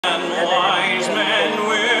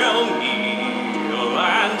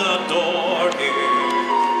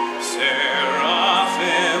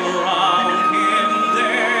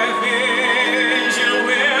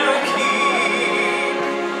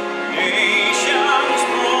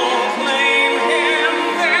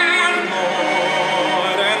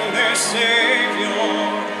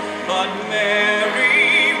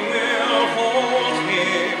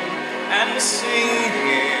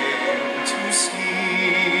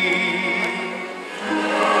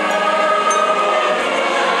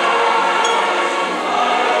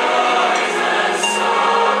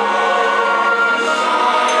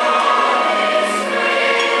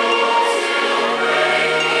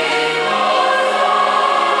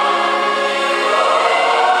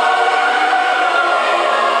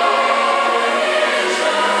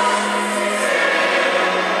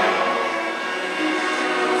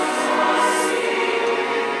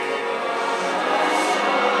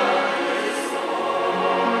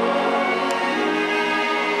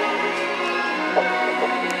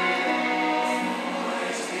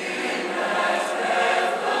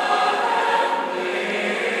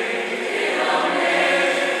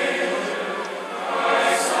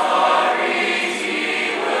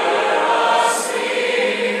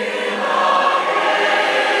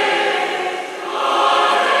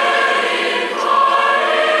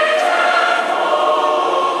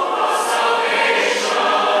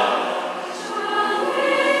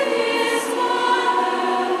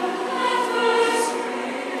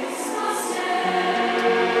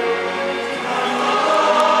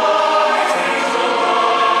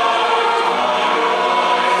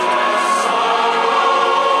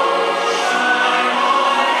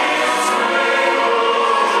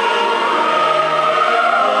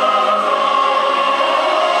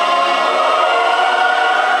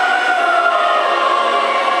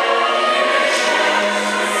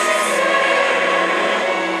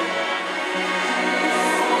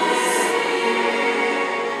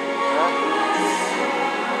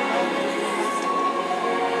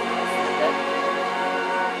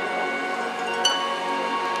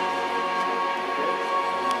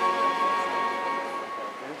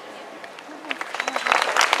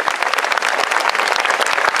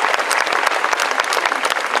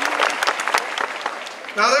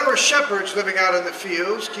were shepherds living out in the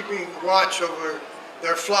fields, keeping watch over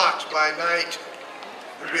their flocks by night.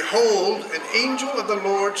 And behold, an angel of the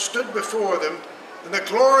Lord stood before them, and the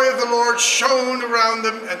glory of the Lord shone around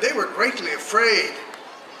them, and they were greatly afraid.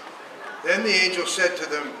 Then the angel said to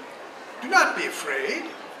them, "Do not be afraid,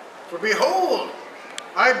 for behold,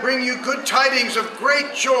 I bring you good tidings of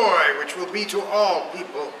great joy, which will be to all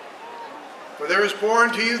people. For there is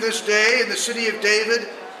born to you this day in the city of David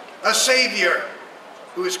a Savior,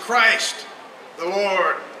 who is Christ the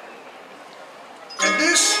Lord. And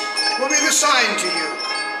this will be the sign to you.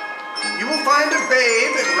 You will find a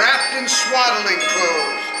babe wrapped in swaddling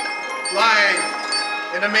clothes, lying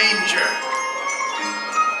in a manger."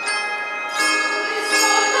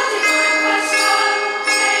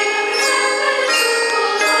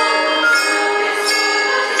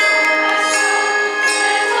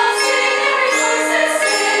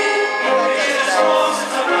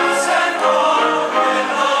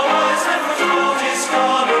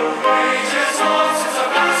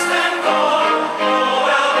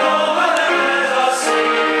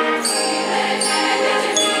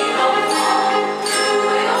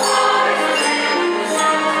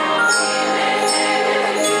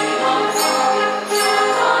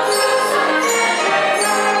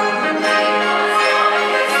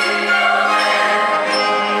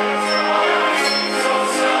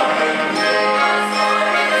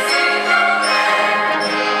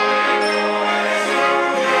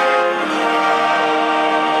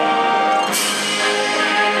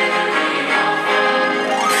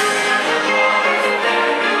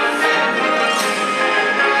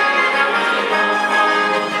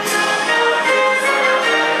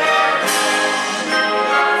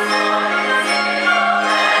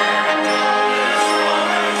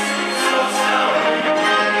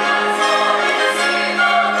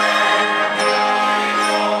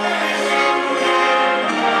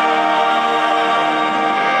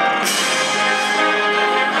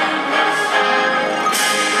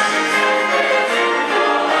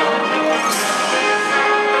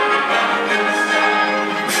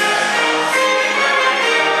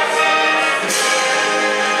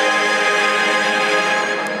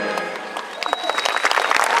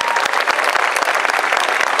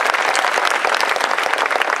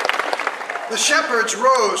 The shepherds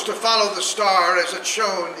rose to follow the star as it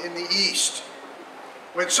shone in the east,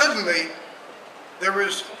 when suddenly there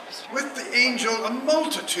was with the angel a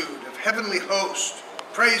multitude of heavenly hosts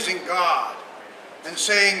praising God and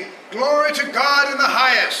saying, "Glory to God in the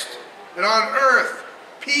highest, and on earth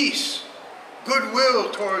peace,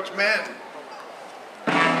 goodwill towards men."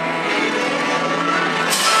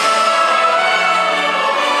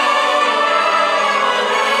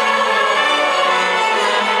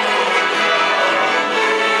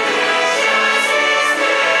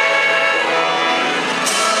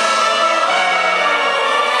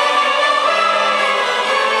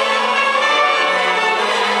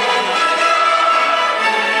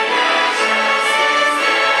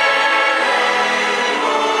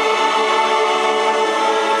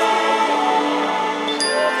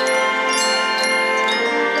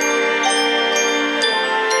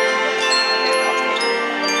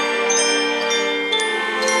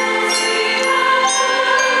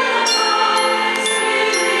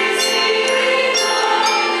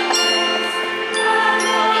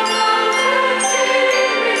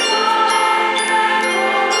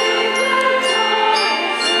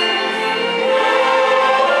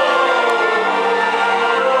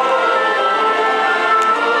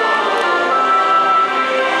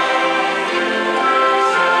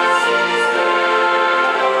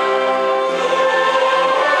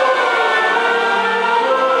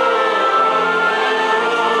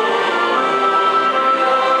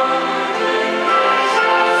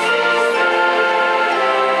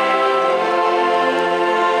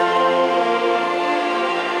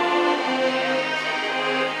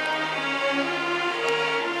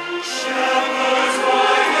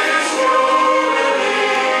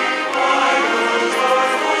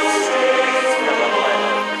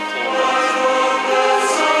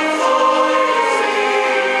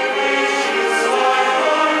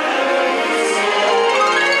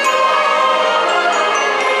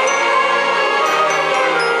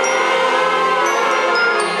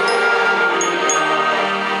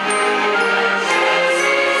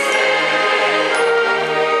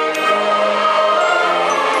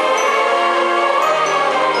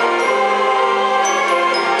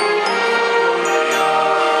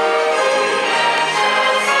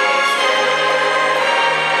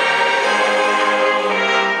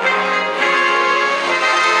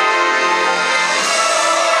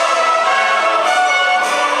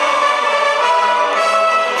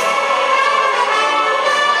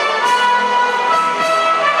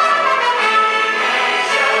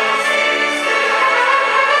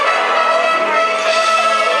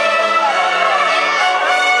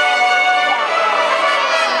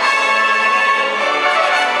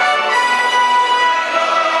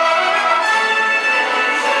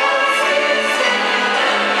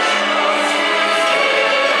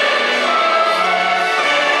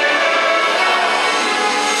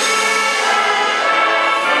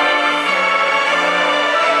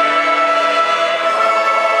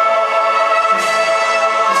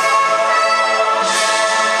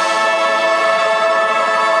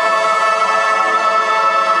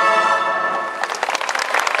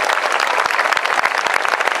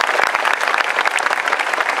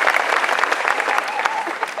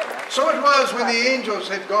 So it was when the angels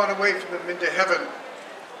had gone away from them into heaven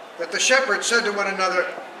that the shepherds said to one another,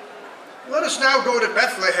 "Let us now go to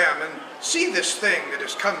Bethlehem and see this thing that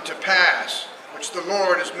has come to pass, which the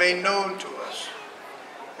Lord has made known to us."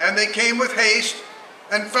 And they came with haste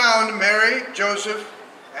and found Mary, Joseph,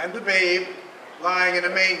 and the babe lying in a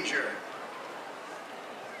manger.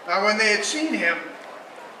 Now when they had seen him,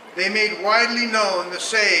 they made widely known the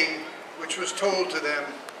saying which was told to them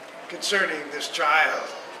concerning this child.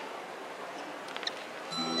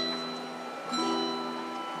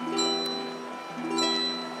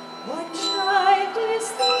 What child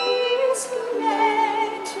is this who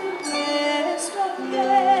led to rest on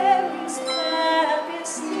Mary's happy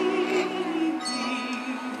sleep?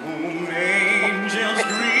 Whom angels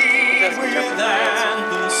greet with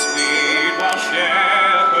anthems sweet, while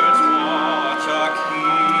shepherds watch our keeping.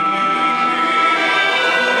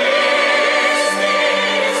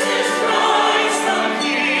 This is Christ the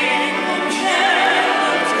King, whom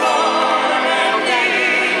shepherds guard and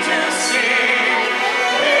angels sing.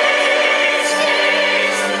 Haste,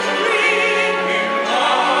 haste to greet him,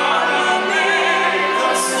 Lord of men,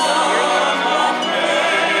 the Son of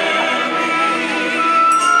Mary.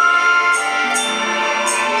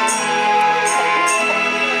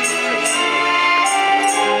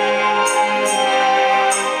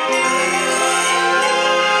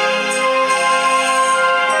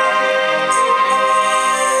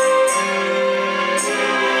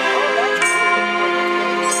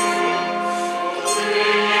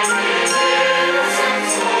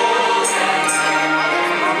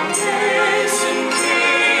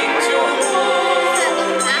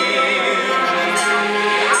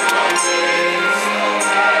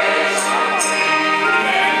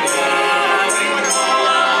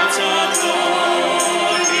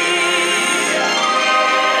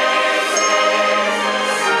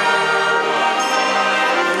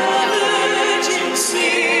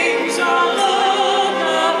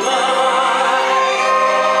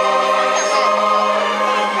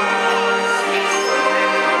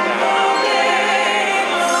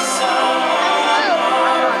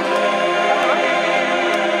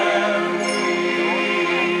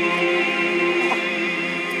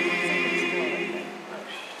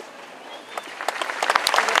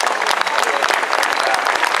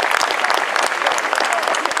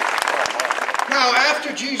 Now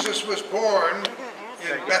after Jesus was born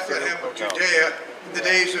in Bethlehem of Judea in the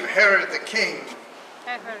days of Herod the king,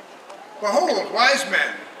 behold, wise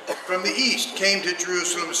men from the east came to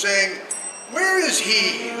Jerusalem, saying, "Where is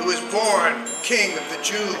he who is born King of the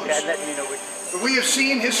Jews? For we have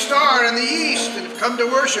seen his star in the east and have come to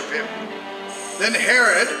worship him." Then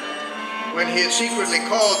Herod, when he had secretly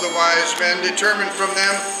called the wise men, determined from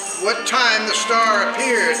them what time the star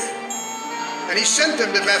appeared. And he sent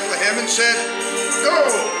them to Bethlehem and said, "Go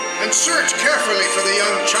and search carefully for the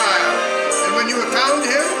young child, and when you have found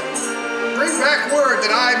him, bring back word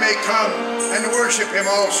that I may come and worship him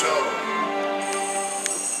also."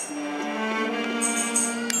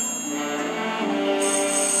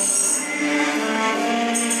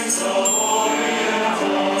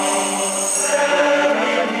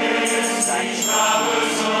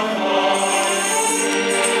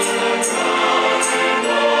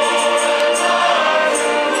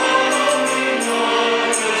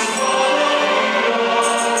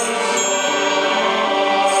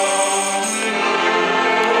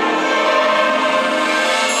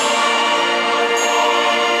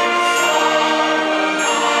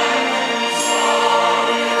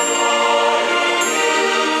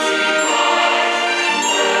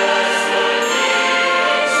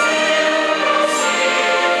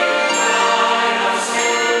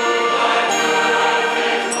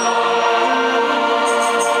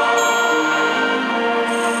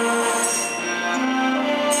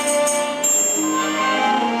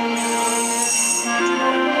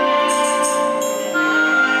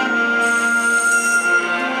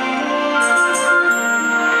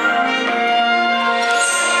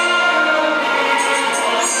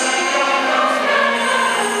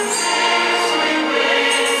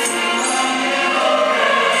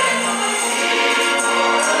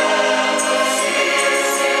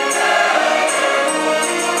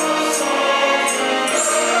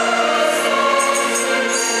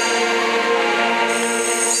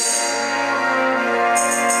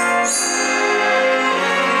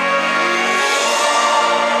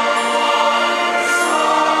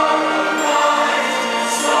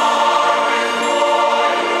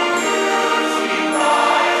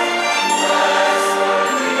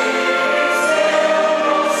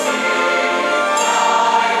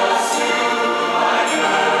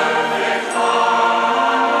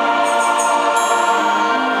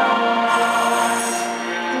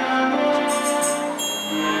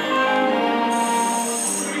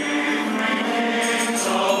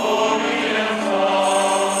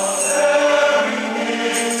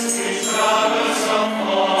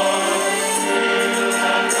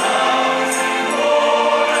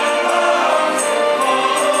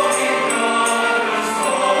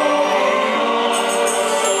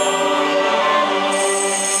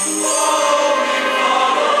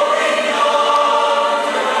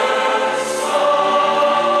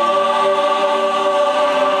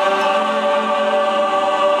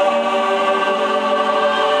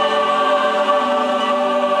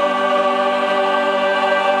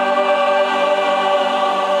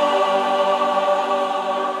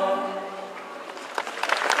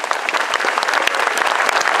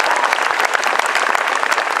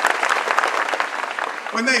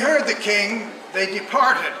 the king, they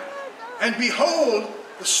departed. And behold,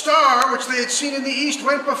 the star which they had seen in the east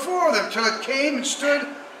went before them, till it came and stood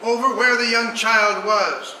over where the young child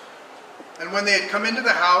was. And when they had come into the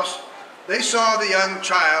house, they saw the young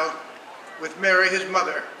child with Mary his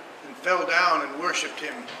mother, and fell down and worshipped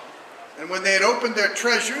him. And when they had opened their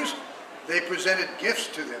treasures, they presented gifts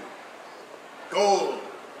to them: gold,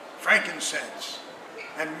 frankincense,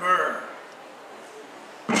 and myrrh.